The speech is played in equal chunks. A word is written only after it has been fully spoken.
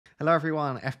Hello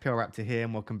everyone, FPL Raptor here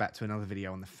and welcome back to another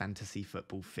video on the Fantasy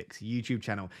Football Fix YouTube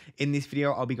channel. In this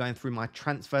video, I'll be going through my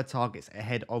transfer targets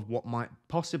ahead of what might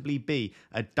possibly be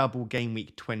a double game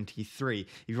week 23. If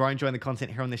you are enjoying the content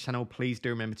here on this channel, please do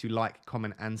remember to like,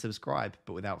 comment and subscribe.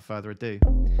 But without further ado,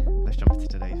 let's jump into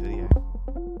today's video.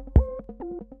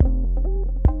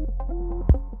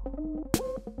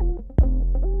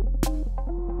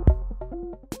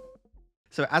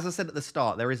 So as I said at the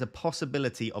start, there is a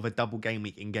possibility of a double game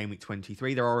week in game week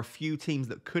 23. There are a few teams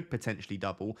that could potentially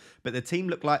double, but the team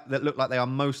look like they are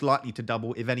most likely to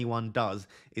double, if anyone does,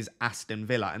 is Aston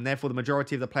Villa. And therefore, the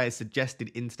majority of the players suggested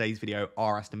in today's video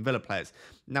are Aston Villa players.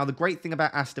 Now, the great thing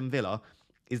about Aston Villa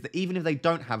is that even if they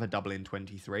don't have a double in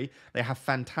 23, they have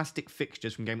fantastic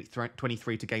fixtures from game week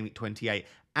 23 to game week 28,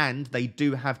 and they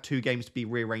do have 2 games to be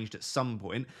rearranged at some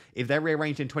point. If they're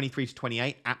rearranged in 23 to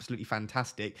 28, absolutely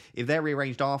fantastic. If they're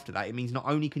rearranged after that, it means not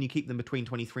only can you keep them between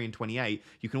 23 and 28,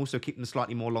 you can also keep them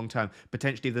slightly more long-term.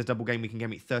 Potentially, if there's double game week in game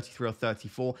week 33 or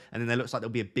 34, and then there looks like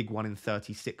there'll be a big one in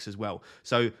 36 as well.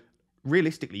 So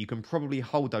realistically, you can probably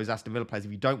hold those Aston Villa players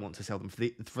if you don't want to sell them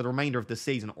for the remainder of the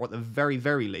season, or at the very,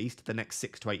 very least, the next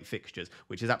 6 to 8 fixtures,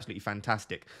 which is absolutely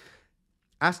fantastic.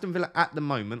 Aston Villa at the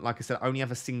moment, like I said, only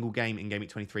have a single game in game week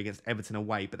 23 against Everton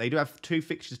away, but they do have 2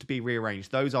 fixtures to be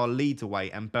rearranged. Those are Leeds away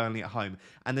and Burnley at home.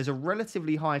 And there's a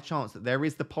relatively high chance that there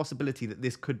is the possibility that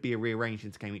this could be rearranged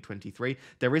into game week 23.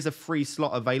 There is a free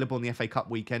slot available in the FA Cup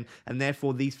weekend, and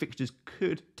therefore these fixtures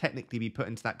could technically be put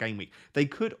into that game week. They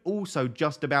could also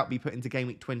just about be put into game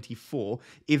week 24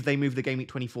 if they move the game week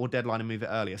 24 deadline and move it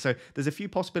earlier. So there's a few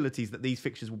possibilities that these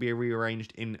fixtures will be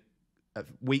rearranged in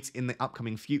weeks in the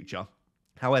upcoming future.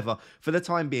 However, for the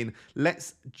time being,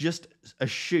 let's just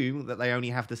assume that they only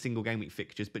have the single game week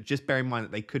fixtures, but just bear in mind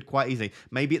that they could quite easily,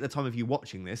 maybe at the time of you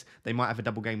watching this, they might have a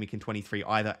double game week in 23,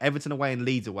 either Everton away and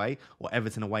Leeds away, or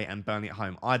Everton away and Burnley at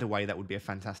home. Either way, that would be a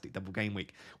fantastic double game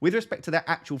week. With respect to their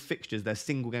actual fixtures, their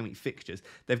single game week fixtures,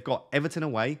 they've got Everton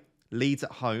away, Leeds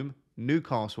at home,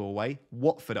 Newcastle away,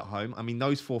 Watford at home. I mean,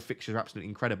 those 4 fixtures are absolutely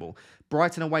incredible.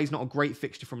 Brighton away is not a great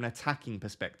fixture from an attacking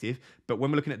perspective, but when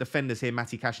we're looking at defenders here,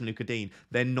 Matty Cash and Luca Digne,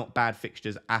 they're not bad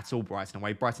fixtures at all, Brighton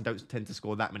away. Brighton don't tend to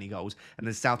score that many goals, and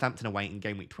there's Southampton away in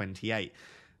game week 28.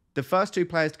 The first 2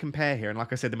 players to compare here, and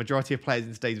like I said, the majority of players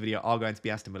in today's video are going to be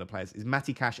Aston Villa players, is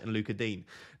Matty Cash and Luca Digne.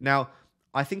 Now,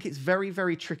 I think it's very,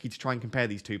 very tricky to try and compare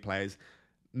these 2 players,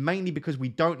 mainly because we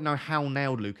don't know how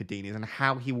nailed Luca Digne is and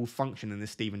how he will function in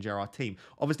this Steven Gerrard team.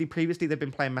 Obviously, previously they've been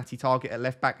playing Matty Targett at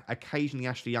left-back, occasionally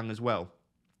Ashley Young as well.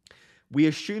 We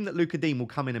assume that Luca Digne will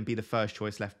come in and be the first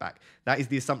choice left-back. That is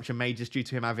the assumption made just due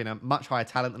to him having a much higher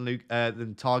talent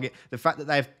than Targett. The fact that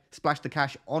they've splashed the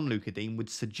cash on Luca Digne would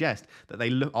suggest that they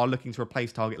are looking to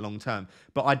replace Targett long-term.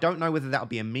 But I don't know whether that'll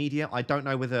be immediate. I don't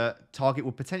know whether Targett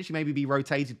will potentially maybe be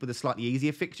rotated with a slightly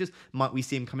easier fixtures. Might we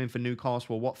see him come in for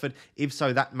Newcastle or Watford? If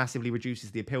so, that massively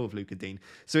reduces the appeal of Luca Digne.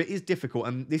 So it is difficult,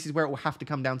 and this is where it will have to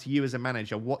come down to you as a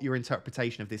manager, what your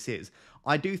interpretation of this is.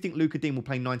 I do think Luca Digne will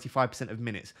play 95% of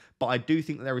minutes, but I do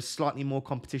think that there is slightly more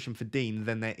competition for Digne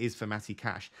than there is for Matty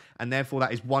Cash. And therefore,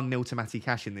 that is 1-0 to Matty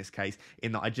Cash in this case,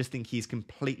 in that I just think he's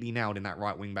completely nailed in that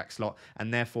right wing-back slot,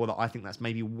 and therefore that I think that's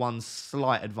maybe one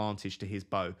slight advantage to his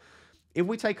bow. If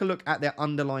we take a look at their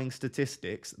underlying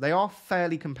statistics, they are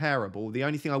fairly comparable. The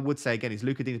only thing I would say, again, is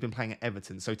Luca Digne has been playing at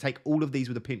Everton, so take all of these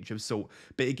with a pinch of salt,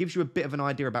 but it gives you a bit of an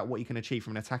idea about what you can achieve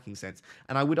from an attacking sense.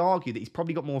 And I would argue that he's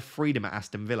probably got more freedom at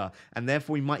Aston Villa, and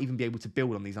therefore he might even be able to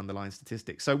build on these underlying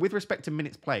statistics. So with respect to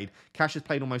minutes played, Cash has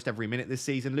played almost every minute this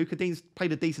season. Luca Digne's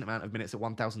played a decent amount of minutes at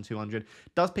 1,200.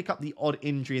 Does pick up the odd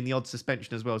injury and the odd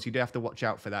suspension as well, so you do have to watch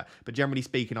out for that. But generally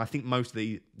speaking, I think most of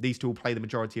these 2 will play the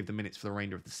majority of the minutes for the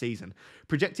remainder of the season.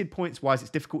 Projected points-wise, it's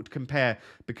difficult to compare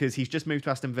because he's just moved to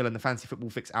Aston Villa and the Fantasy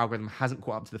Football Fix algorithm hasn't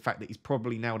caught up to the fact that he's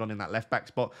probably nailed on in that left-back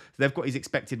spot. So they've got his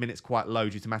expected minutes quite low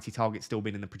due to Matty Targett still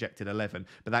being in the projected 11.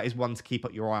 But that is one to keep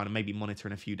up your eye on and maybe monitor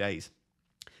in a few days.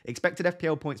 Expected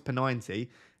FPL points per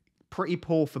 90, pretty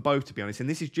poor for both, to be honest. And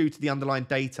this is due to the underlying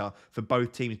data for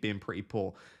both teams being pretty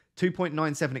poor.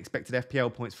 2.97 expected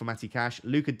FPL points for Matty Cash.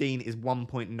 Luca Digne is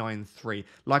 1.93.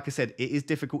 Like I said, it is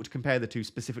difficult to compare the 2,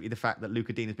 specifically the fact that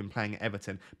Luca Digne has been playing at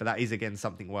Everton, but that is, again,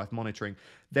 something worth monitoring.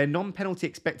 Their non-penalty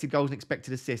expected goals and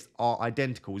expected assists are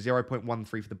identical,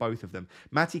 0.13 for the both of them.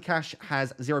 Matty Cash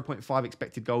has 0.5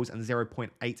 expected goals and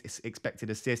 0.8 expected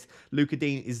assists. Luca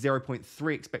Digne is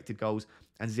 0.3 expected goals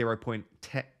and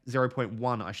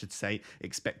 0.1, I should say,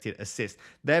 expected assist.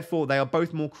 Therefore, they are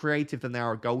both more creative than they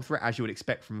are a goal threat, as you would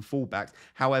expect from fullbacks.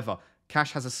 However,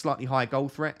 Cash has a slightly higher goal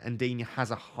threat, and Digne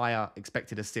has a higher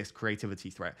expected assist creativity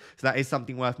threat. So that is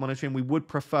something worth monitoring. We would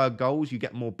prefer goals. You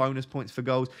get more bonus points for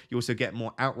goals. You also get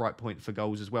more outright point for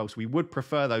goals as well. So we would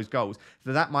prefer those goals.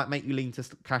 So that might make you lean to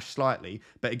Cash slightly.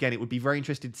 But again, it would be very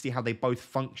interesting to see how they both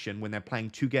function when they're playing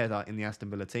together in the Aston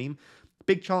Villa team.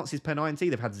 Big chances per 90,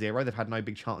 they've had 0. They've had no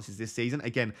big chances this season.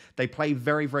 Again, they play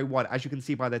very, very wide. As you can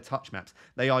see by their touch maps,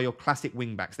 they are your classic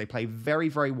wing backs. They play very,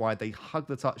 very wide. They hug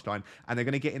the touchline, and they're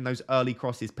going to get in those early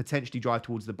crosses, potentially drive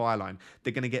towards the byline.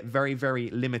 They're going to get very, very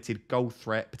limited goal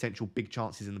threat, potential big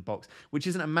chances in the box, which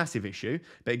isn't a massive issue.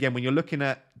 But again, when you're looking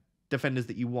at defenders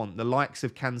that you want, the likes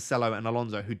of Cancelo and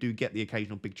Alonso, who do get the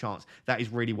occasional big chance, that is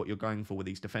really what you're going for with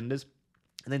these defenders.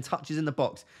 And then touches in the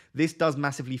box. This does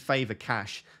massively favour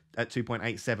Cash at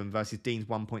 2.87 versus Digne's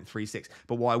 1.36.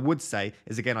 But what I would say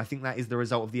is, again, I think that is the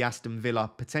result of the Aston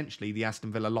Villa, potentially the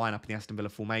Aston Villa lineup and the Aston Villa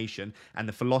formation and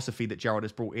the philosophy that Gerrard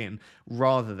has brought in,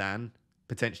 rather than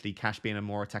potentially Cash being a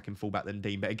more attacking fullback than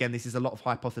Digne. But again, this is a lot of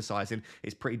hypothesising.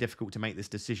 It's pretty difficult to make this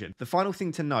decision. The final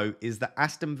thing to note is that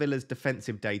Aston Villa's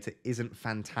defensive data isn't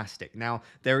fantastic. Now,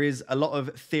 there is a lot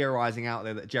of theorising out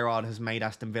there that Gerrard has made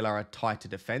Aston Villa a tighter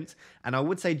defence. And I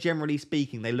would say, generally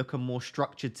speaking, they look a more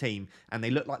structured team and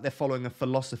they look like they're following a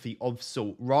philosophy of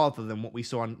sort, rather than what we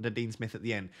saw under Dean Smith at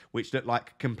the end, which looked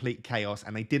like complete chaos.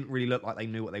 And they didn't really look like they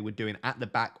knew what they were doing at the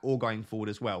back or going forward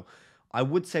as well. I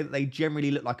would say that they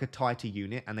generally look like a tighter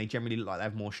unit and they generally look like they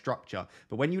have more structure.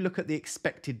 But when you look at the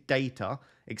expected data,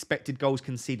 expected goals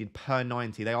conceded per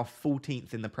 90, they are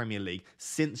 14th in the Premier League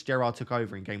since Gerrard took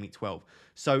over in Game Week 12.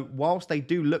 So whilst they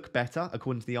do look better,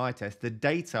 according to the eye test, the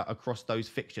data across those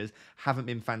fixtures haven't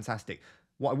been fantastic.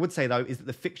 What I would say, though, is that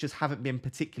the fixtures haven't been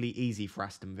particularly easy for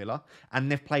Aston Villa,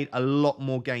 and they've played a lot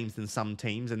more games than some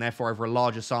teams, and therefore over a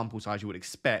larger sample size, you would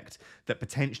expect that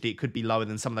potentially it could be lower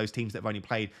than some of those teams that have only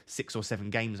played 6 or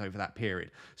 7 games over that period.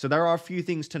 So there are a few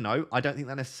things to note. I don't think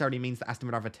that necessarily means that Aston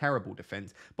Villa have a terrible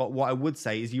defence, but what I would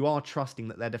say is you are trusting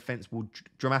that their defence will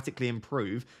dramatically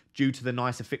improve due to the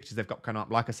nicer fixtures they've got coming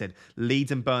up. Like I said,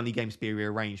 Leeds and Burnley games to be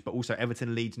rearranged, but also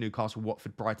Everton, Leeds, Newcastle,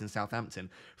 Watford, Brighton, Southampton.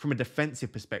 From a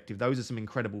defensive perspective, those are some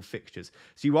incredible fixtures.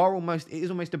 So it is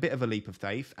almost a bit of a leap of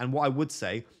faith. And what I would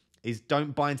say is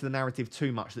don't buy into the narrative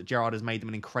too much that Gerrard has made them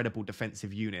an incredible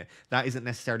defensive unit. That isn't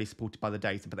necessarily supported by the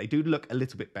data, but they do look a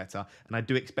little bit better, and I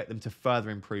do expect them to further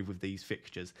improve with these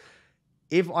fixtures.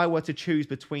 If I were to choose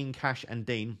between Cash and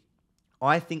Digne,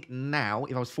 I think now,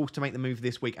 if I was forced to make the move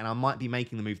this week, and I might be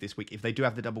making the move this week if they do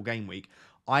have the double game week,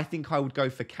 I think I would go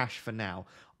for Cash for now.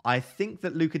 I think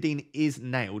that Luca Digne is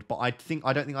nailed, but I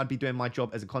don't think I'd be doing my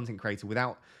job as a content creator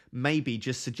without maybe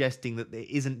just suggesting that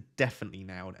it isn't definitely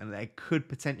nailed and there could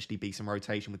potentially be some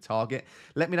rotation with Target.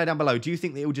 Let me know down below. Do you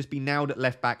think that it will just be nailed at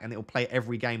left back and it will play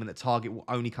every game and that Target will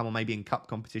only come on maybe in cup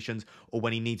competitions or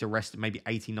when he needs a rest maybe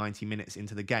 80, 90 minutes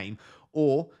into the game?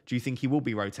 Or do you think he will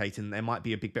be rotating? There might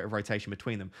be a big bit of rotation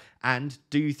between them. And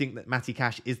do you think that Matty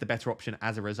Cash is the better option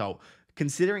as a result?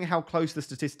 Considering how close the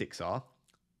statistics are,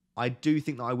 I do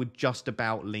think that I would just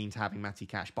about lean to having Matty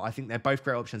Cash, but I think they're both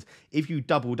great options. If you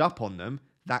doubled up on them,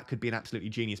 that could be an absolutely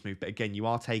genius move. But again, you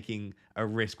are taking a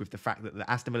risk with the fact that the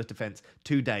Aston Villa defence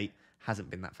to date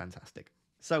hasn't been that fantastic.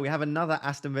 So we have another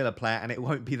Aston Villa player, and it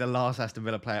won't be the last Aston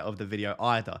Villa player of the video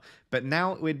either. But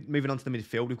now we're moving on to the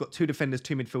midfield. We've got 2 defenders,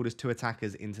 2 midfielders, 2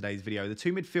 attackers in today's video. The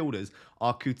 2 midfielders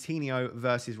are Coutinho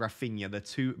versus Raphinha, the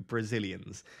 2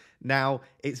 Brazilians. Now,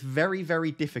 it's very,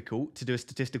 very difficult to do a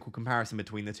statistical comparison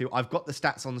between the two. I've got the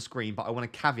stats on the screen, but I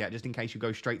want to caveat, just in case you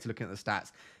go straight to looking at the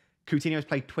stats. Coutinho has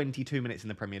played 22 minutes in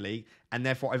the Premier League, and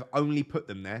therefore I've only put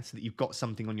them there so that you've got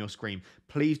something on your screen.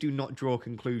 Please do not draw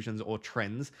conclusions or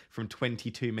trends from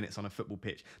 22 minutes on a football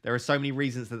pitch. There are so many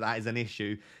reasons that that is an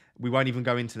issue. We won't even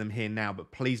go into them here now,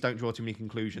 but please don't draw too many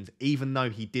conclusions, even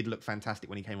though he did look fantastic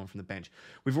when he came on from the bench.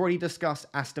 We've already discussed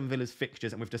Aston Villa's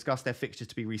fixtures, and we've discussed their fixtures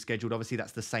to be rescheduled. Obviously,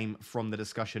 that's the same from the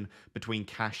discussion between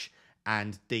Cash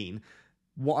and Digne.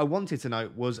 What I wanted to know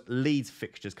was Leeds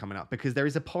fixtures coming up, because there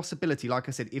is a possibility, like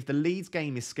I said, if the Leeds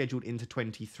game is scheduled into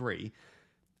 23,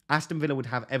 Aston Villa would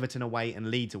have Everton away and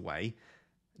Leeds away.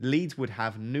 Leeds would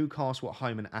have Newcastle at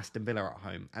home and Aston Villa at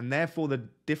home. And therefore, the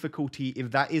difficulty,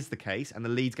 if that is the case, and the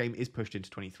Leeds game is pushed into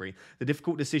 23, the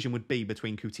difficult decision would be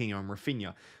between Coutinho and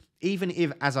Raphinha. Even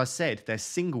if, as I said, they're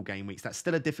single game weeks, that's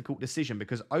still a difficult decision,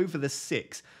 because over the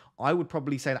 6, I would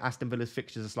probably say that Aston Villa's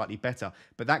fixtures are slightly better.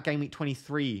 But that game week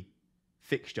 23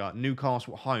 fixture,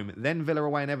 Newcastle at home, then Villa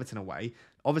away and Everton away,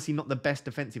 obviously not the best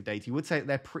defensive data. You would say that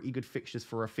they're pretty good fixtures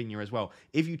for Raphinha as well.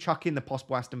 If you chuck in the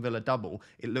possible Aston Villa double,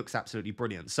 it looks absolutely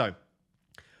brilliant. So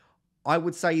I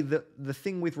would say that the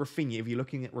thing with Raphinha, if you're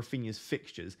looking at Raphinha's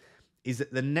fixtures, is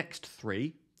that the next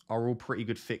 3 are all pretty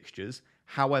good fixtures.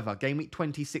 However, game week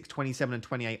 26, 27, and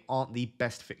 28 aren't the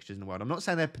best fixtures in the world. I'm not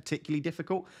saying they're particularly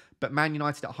difficult, but Man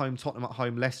United at home, Tottenham at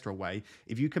home, Leicester away,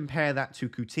 if you compare that to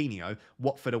Coutinho,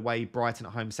 Watford away, Brighton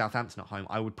at home, Southampton at home,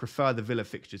 I would prefer the Villa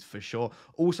fixtures for sure.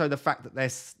 Also, the fact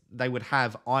that they would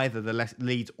have either the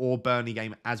Leeds or Burnley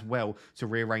game as well to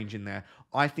rearrange in there.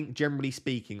 I think, generally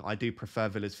speaking, I do prefer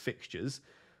Villa's fixtures.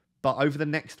 But over the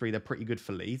next three, they're pretty good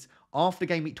for Leeds. After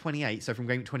game week 28, so from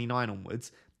game week 29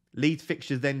 onwards, Leeds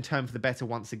fixtures then turn for the better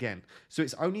once again. So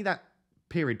it's only that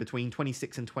period between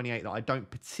 26 and 28 that I don't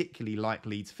particularly like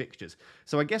Leeds fixtures.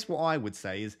 So I guess what I would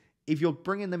say is, if you're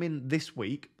bringing them in this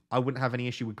week, I wouldn't have any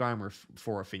issue with going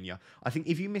for Raphinha. I think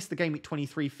if you miss the game week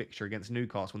 23 fixture against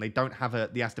Newcastle when they don't have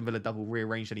the Aston Villa double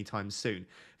rearranged anytime soon,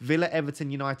 Villa,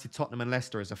 Everton, United, Tottenham and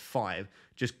Leicester as a 5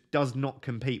 just does not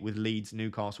compete with Leeds,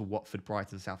 Newcastle, Watford,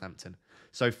 Brighton, Southampton.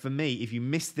 So for me, if you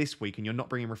miss this week and you're not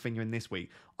bringing Raphinha in this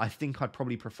week, I think I'd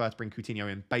probably prefer to bring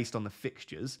Coutinho in based on the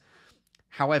fixtures.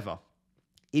 However,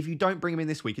 if you don't bring him in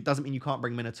this week, it doesn't mean you can't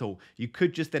bring him in at all. You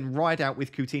could just then ride out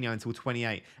with Coutinho until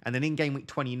 28. And then in game week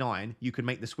 29, you could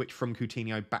make the switch from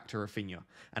Coutinho back to Raphinha.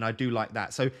 And I do like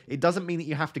that. So it doesn't mean that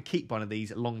you have to keep one of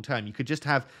these long term. You could just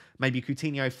have maybe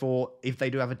Coutinho for, if they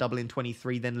do have a double in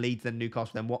 23, then Leeds, then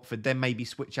Newcastle, then Watford, then maybe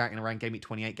switch out in around game week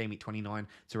 28, game week 29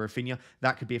 to Raphinha.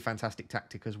 That could be a fantastic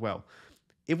tactic as well.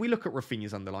 If we look at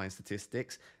Raphinha's underlying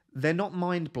statistics, they're not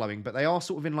mind-blowing, but they are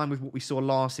sort of in line with what we saw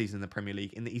last season in the Premier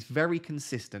League, in that he's very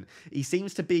consistent. He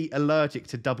seems to be allergic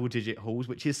to double-digit hauls,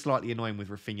 which is slightly annoying with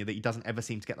Raphinha, that he doesn't ever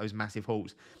seem to get those massive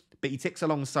hauls. But he ticks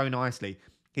along so nicely.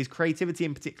 His creativity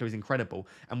in particular is incredible.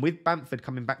 And with Bamford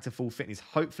coming back to full fitness,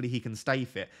 hopefully he can stay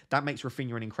fit. That makes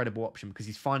Raphinha an incredible option because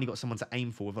he's finally got someone to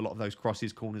aim for with a lot of those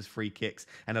crosses, corners, free kicks,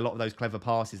 and a lot of those clever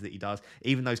passes that he does.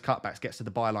 Even those cutbacks, gets to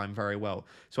the byline very well.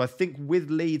 So I think with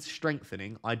Leeds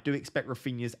strengthening, I do expect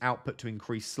Raphinha's output to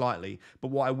increase slightly. But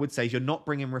what I would say is you're not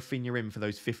bringing Raphinha in for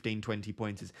those 15, 20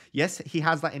 pointers. Yes, he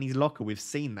has that in his locker. We've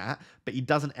seen that. But he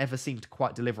doesn't ever seem to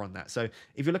quite deliver on that. So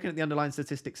if you're looking at the underlying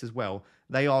statistics as well,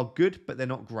 they are good, but they're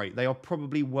not great. They are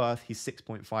probably worth his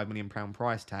 £6.5 million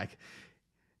price tag.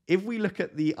 If we look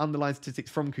at the underlying statistics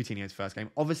from Coutinho's first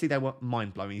game, obviously they were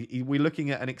mind-blowing. We're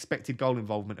looking at an expected goal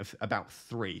involvement of about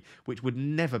 3, which would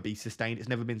never be sustained. It's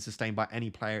never been sustained by any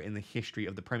player in the history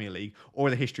of the Premier League or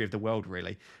the history of the world,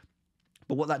 really.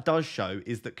 But what that does show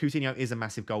is that Coutinho is a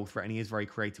massive goal threat and he is very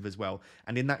creative as well.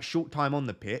 And in that short time on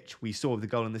the pitch, we saw the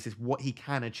goal, and this is what he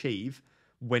can achieve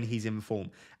when he's in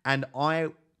form. And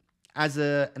as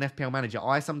an FPL manager,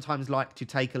 I sometimes like to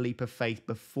take a leap of faith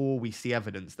before we see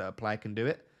evidence that a player can do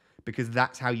it, because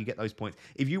that's how you get those points.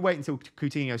 If you wait until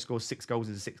Coutinho scores 6 goals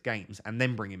in 6 games and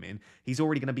then bring him in, he's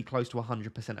already going to be close to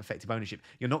 100% effective ownership.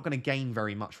 You're not going to gain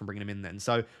very much from bringing him in then.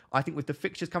 So I think with the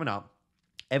fixtures coming up,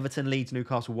 Everton, Leeds,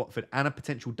 Newcastle, Watford, and a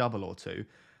potential double or two,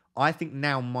 I think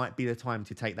now might be the time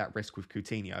to take that risk with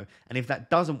Coutinho. And if that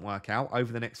doesn't work out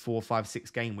over the next 4, 5,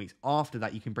 6 game weeks, after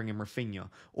that you can bring in Raphinha.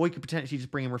 Or you could potentially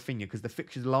just bring in Raphinha because the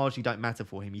fixtures largely don't matter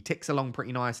for him. He ticks along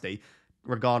pretty nicely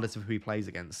regardless of who he plays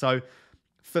against. So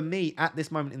for me, at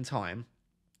this moment in time,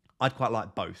 I'd quite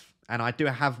like both. And I do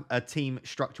have a team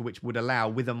structure which would allow,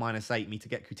 with a -8, me to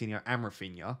get Coutinho and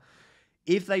Raphinha.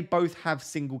 If they both have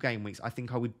single game weeks, I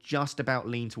think I would just about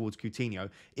lean towards Coutinho.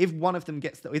 If one of them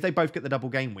if they both get the double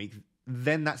game week,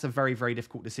 then that's a very, very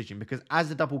difficult decision, because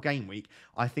as a double game week,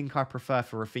 I think I prefer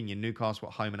for Raphinha Newcastle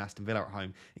at home and Aston Villa at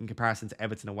home in comparison to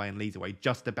Everton away and Leeds away.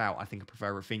 Just about, I think I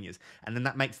prefer Raphinha's. And then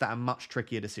that makes that a much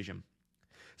trickier decision.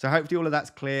 So hopefully all of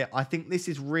that's clear. I think this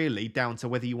is really down to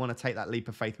whether you want to take that leap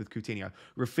of faith with Coutinho.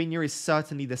 Raphinha is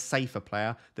certainly the safer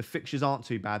player. The fixtures aren't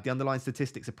too bad. The underlying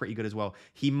statistics are pretty good as well.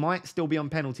 He might still be on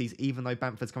penalties even though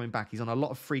Bamford's coming back. He's on a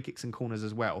lot of free kicks and corners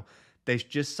as well. There's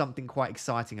just something quite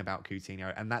exciting about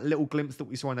Coutinho. And that little glimpse that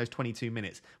we saw in those 22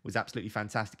 minutes was absolutely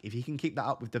fantastic. If he can keep that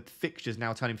up with the fixtures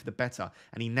now turning for the better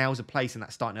and he nails a place in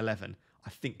that starting 11,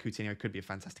 I think Coutinho could be a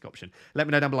fantastic option. Let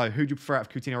me know down below, who do you prefer out of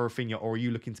Coutinho or Raphinha, or are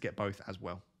you looking to get both as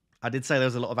well? I did say there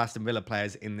was a lot of Aston Villa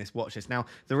players in this watch list. Now,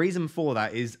 the reason for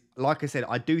that is, like I said,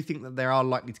 I do think that they are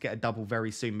likely to get a double very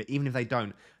soon. But even if they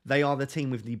don't, they are the team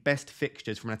with the best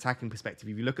fixtures from an attacking perspective.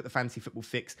 If you look at the fantasy football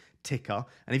fix ticker,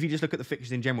 and if you just look at the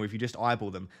fixtures in general, if you just eyeball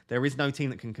them, there is no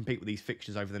team that can compete with these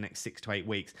fixtures over the next 6 to 8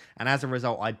 weeks. And as a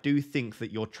result, I do think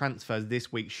that your transfers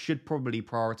this week should probably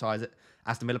prioritise it.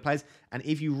 Aston Villa players. And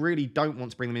if you really don't want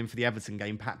to bring them in for the Everton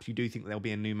game, perhaps you do think there'll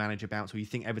be a new manager bounce, or you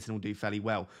think Everton will do fairly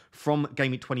well. From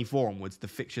game week 24 onwards, the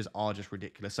fixtures are just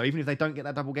ridiculous. So even if they don't get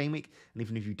that double game week, and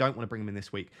even if you don't want to bring them in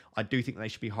this week, I do think they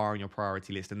should be higher on your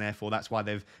priority list. And therefore, that's why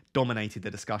they've dominated the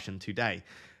discussion today.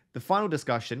 The final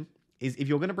discussion is if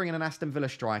you're going to bring in an Aston Villa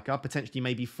striker, potentially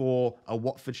maybe for a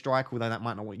Watford striker, although that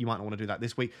might not, you might not want to do that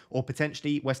this week, or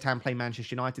potentially West Ham play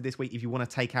Manchester United this week, if you want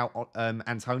to take out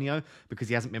Antonio because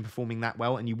he hasn't been performing that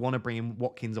well and you want to bring in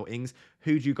Watkins or Ings,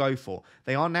 who do you go for?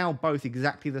 They are now both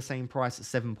exactly the same price at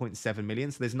 7.7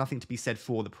 million, so there's nothing to be said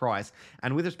for the price.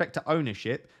 And with respect to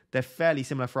ownership, they're fairly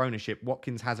similar for ownership.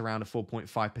 Watkins has around a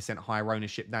 4.5% higher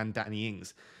ownership than Danny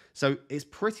Ings. So it's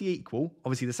pretty equal.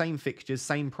 Obviously, the same fixtures,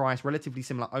 same price, relatively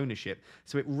similar ownership.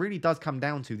 So it really does come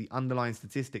down to the underlying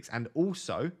statistics and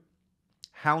also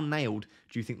how nailed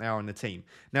do you think they are in the team.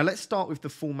 Now, let's start with the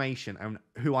formation and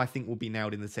who I think will be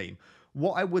nailed in the team.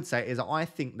 What I would say is I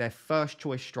think their first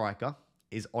choice striker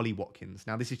is Ollie Watkins.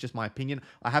 Now, this is just my opinion.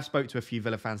 I have spoke to a few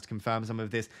Villa fans to confirm some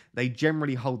of this. They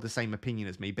generally hold the same opinion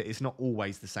as me, but it's not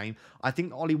always the same. I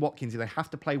think Ollie Watkins, if they have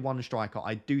to play one striker,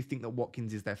 I do think that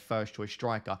Watkins is their first choice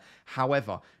striker.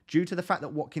 However, due to the fact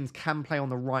that Watkins can play on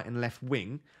the right and left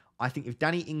wing, I think if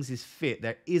Danny Ings is fit,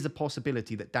 there is a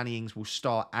possibility that Danny Ings will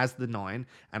start as the 9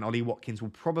 and Ollie Watkins will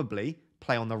probably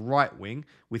play on the right wing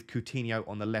with Coutinho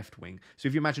on the left wing. So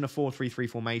if you imagine a 4-3-3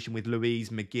 formation with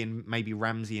Louise, McGinn, maybe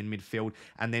Ramsey in midfield,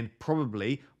 and then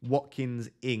probably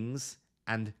Watkins, Ings,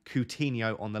 and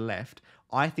Coutinho on the left,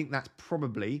 I think that's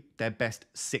probably their best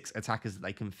 6 attackers that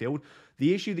they can field.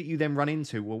 The issue that you then run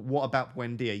into, well, what about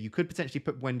Buendia? You could potentially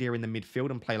put Buendia in the midfield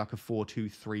and play like a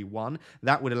 4-2-3-1.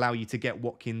 That would allow you to get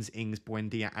Watkins, Ings,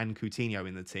 Buendia, and Coutinho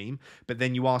in the team. But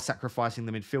then you are sacrificing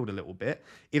the midfield a little bit.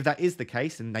 If that is the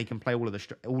case, and they can play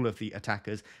all of the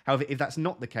attackers. However, if that's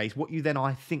not the case, what you then,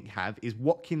 I think, have is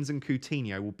Watkins and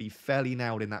Coutinho will be fairly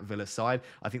nailed in that Villa side.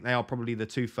 I think they are probably the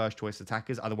 2 first choice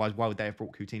attackers. Otherwise, why would they have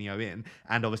brought Coutinho in?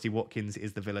 And obviously, Watkins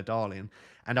is the Villa darling.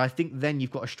 And I think then you've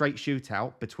got a straight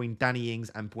shootout between Danny Ings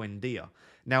and Buendia.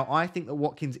 Now, I think that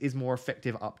Watkins is more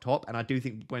effective up top, and I do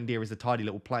think Buendia is a tidy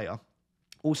little player.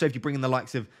 Also, if you bring in the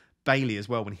likes of Bailey as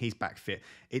well when he's back fit,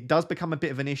 it does become a bit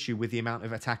of an issue with the amount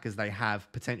of attackers they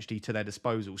have potentially to their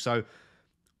disposal. So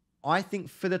I think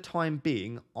for the time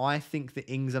being, I think that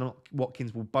Ings and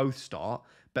Watkins will both start,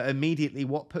 but immediately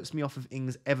what puts me off of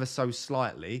Ings ever so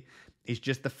slightly is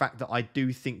just the fact that I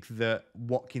do think that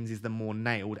Watkins is the more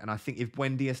nailed. And I think if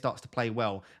Buendia starts to play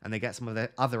well and they get some of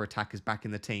their other attackers back in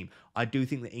the team, I do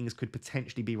think that Ings could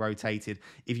potentially be rotated.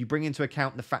 If you bring into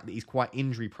account the fact that he's quite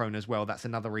injury prone as well, that's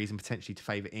another reason potentially to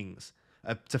favour Ings.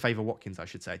 To favour Watkins, I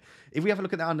should say. If we have a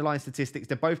look at their underlying statistics,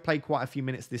 they've both played quite a few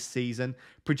minutes this season.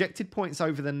 Projected points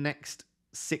over the next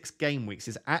 6 game weeks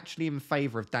is actually in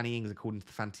favour of Danny Ings according to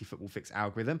the Fantasy Football Fix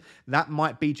algorithm. That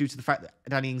might be due to the fact that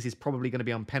Danny Ings is probably going to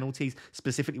be on penalties,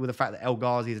 specifically with the fact that El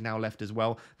Ghazi is now left as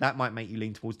well. That might make you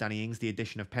lean towards Danny Ings, the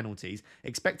addition of penalties.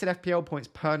 Expected FPL points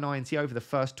per 90 over the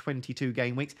first 22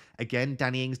 game weeks. Again,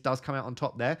 Danny Ings does come out on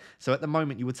top there. So at the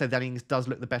moment, you would say Danny Ings does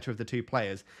look the better of the 2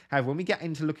 players. However, when we get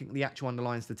into looking at the actual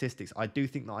underlying statistics, I do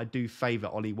think that I do favour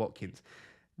Ollie Watkins.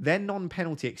 Their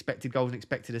non-penalty expected goals and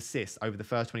expected assists over the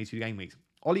first 22 game weeks.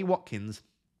 Ollie Watkins,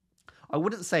 I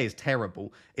wouldn't say is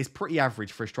terrible. It's pretty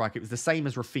average for a striker. It was the same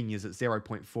as Raphinha's at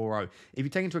 0.40. If you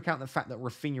take into account the fact that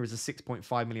Raphinha is a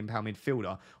 £6.5 million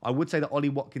midfielder, I would say that Ollie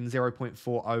Watkins'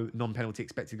 0.40 non-penalty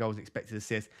expected goals and expected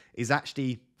assists is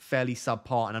actually fairly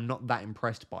subpar, and I'm not that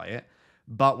impressed by it.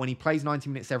 But when he plays 90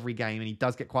 minutes every game and he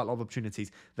does get quite a lot of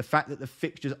opportunities, the fact that the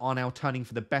fixtures are now turning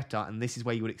for the better, and this is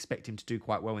where you would expect him to do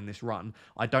quite well in this run,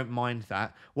 I don't mind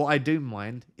that. What I do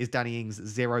mind is Danny Ings'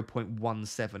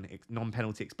 0.17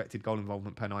 non-penalty expected goal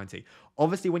involvement per 90.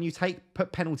 Obviously, when you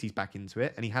put penalties back into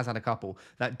it, and he has had a couple,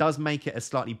 that does make it a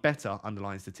slightly better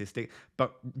underlying statistic.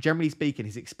 But generally speaking,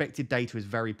 his expected data is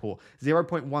very poor.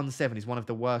 0.17 is one of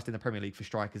the worst in the Premier League for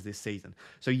strikers this season.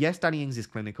 So yes, Danny Ings is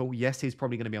clinical. Yes, he's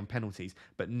probably going to be on penalties.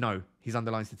 But no, his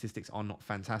underlying statistics are not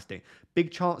fantastic.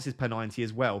 Big chances per 90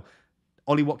 as well.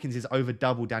 Ollie Watkins is over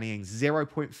double Danny Ings.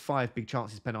 0.5 big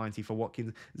chances per 90 for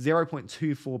Watkins.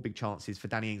 0.24 big chances for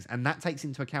Danny Ings. And that takes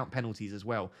into account penalties as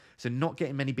well. So not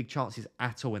getting many big chances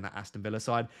at all in that Aston Villa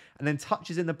side. And then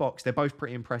touches in the box. They're both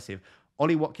pretty impressive.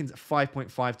 Ollie Watkins at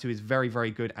 5.52 is very, very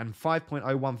good. And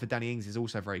 5.01 for Danny Ings is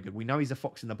also very good. We know he's a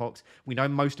fox in the box. We know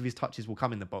most of his touches will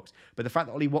come in the box. But the fact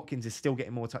that Ollie Watkins is still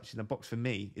getting more touches in the box for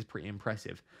me is pretty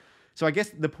impressive. So I guess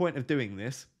the point of doing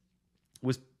this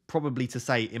was probably to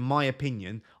say, in my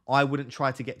opinion, I wouldn't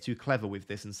try to get too clever with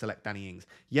this and select Danny Ings.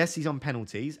 Yes, he's on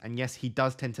penalties. And yes, he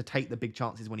does tend to take the big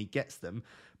chances when he gets them.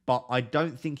 But I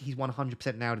don't think he's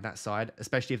 100% nailed in that side,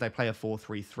 especially if they play a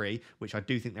 4-3-3, which I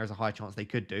do think there's a high chance they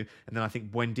could do. And then I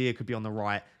think Buendia could be on the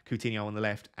right, Coutinho on the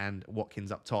left and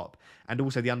Watkins up top. And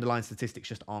also the underlying statistics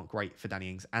just aren't great for Danny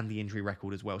Ings and the injury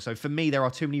record as well. So for me, there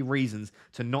are too many reasons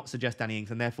to not suggest Danny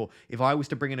Ings. And therefore, if I was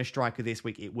to bring in a striker this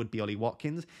week, it would be Ollie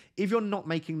Watkins. If you're not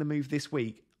making the move this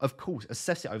week, of course,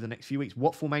 assess it over the next few weeks.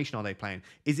 What formation are they playing?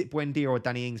 Is it Buendia or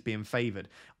Danny Ings being favoured?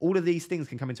 All of these things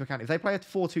can come into account. If they play a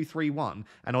 4-2-3-1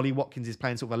 and Ollie Watkins is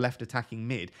playing sort of a left attacking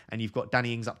mid and you've got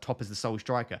Danny Ings up top as the sole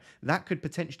striker, that could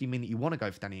potentially mean that you want to go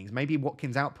for Danny Ings. Maybe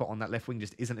Watkins' output on that left wing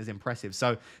just isn't as impressive.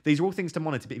 So these are all things to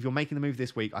monitor. But if you're making the move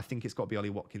this week, I think it's got to be Ollie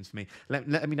Watkins for me.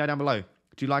 Let me know down below.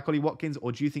 Do you like Ollie Watkins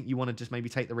or do you think you want to just maybe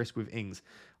take the risk with Ings?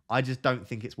 I just don't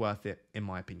think it's worth it, in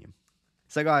my opinion.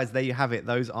 So guys, there you have it.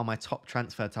 Those are my top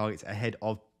transfer targets ahead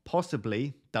of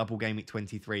possibly double game week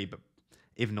 23, but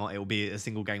if not, it will be a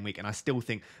single game week. And I still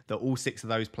think that all 6 of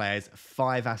those players,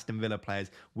 5 Aston Villa players,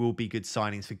 will be good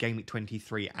signings for game week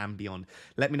 23 and beyond.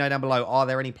 Let me know down below, are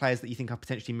there any players that you think I've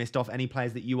potentially missed off? Any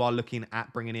players that you are looking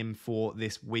at bringing in for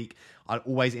this week? I'm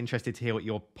always interested to hear what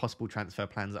your possible transfer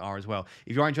plans are as well.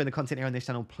 If you are enjoying the content here on this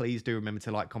channel, please do remember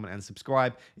to like, comment, and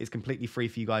subscribe. It's completely free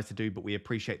for you guys to do, but we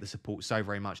appreciate the support so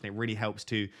very much. And it really helps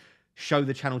to show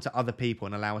the channel to other people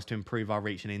and allow us to improve our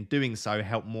reach, and in doing so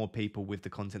help more people with the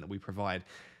content that we provide.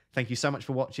 Thank you so much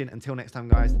for watching. Until next time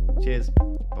guys, cheers,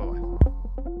 bye.